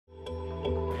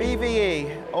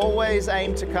BVE, always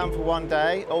aim to come for 1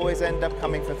 day, always end up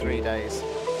coming for 3 days.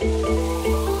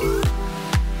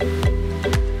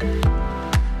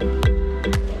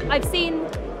 I've seen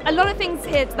a lot of things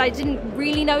here that I didn't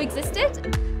really know existed.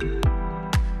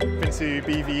 Been to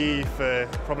BVE for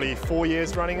probably 4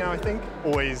 years running now, I think.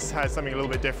 Always has something a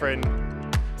little bit different.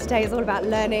 Today is all about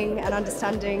learning and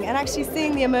understanding and actually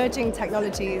seeing the emerging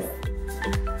technologies.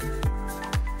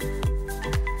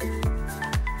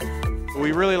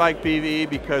 We really like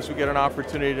BVE because we get an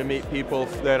opportunity to meet people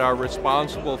that are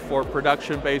responsible for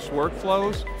production-based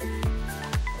workflows.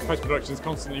 Post-production is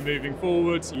constantly moving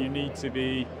forward. You need to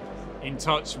be in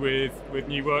touch with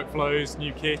new workflows,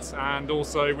 new kits, and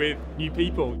also with new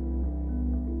people.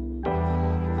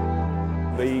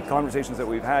 The conversations that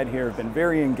we've had here have been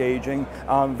very engaging,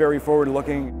 very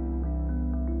forward-looking.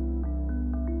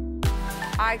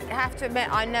 I have to admit,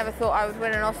 I never thought I would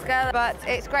win an Oscar, but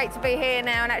it's great to be here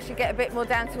now and actually get a bit more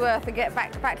down to earth and get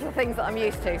back to the things that I'm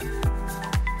used to.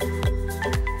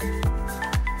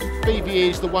 BVE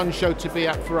is the one show to be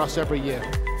at for us every year.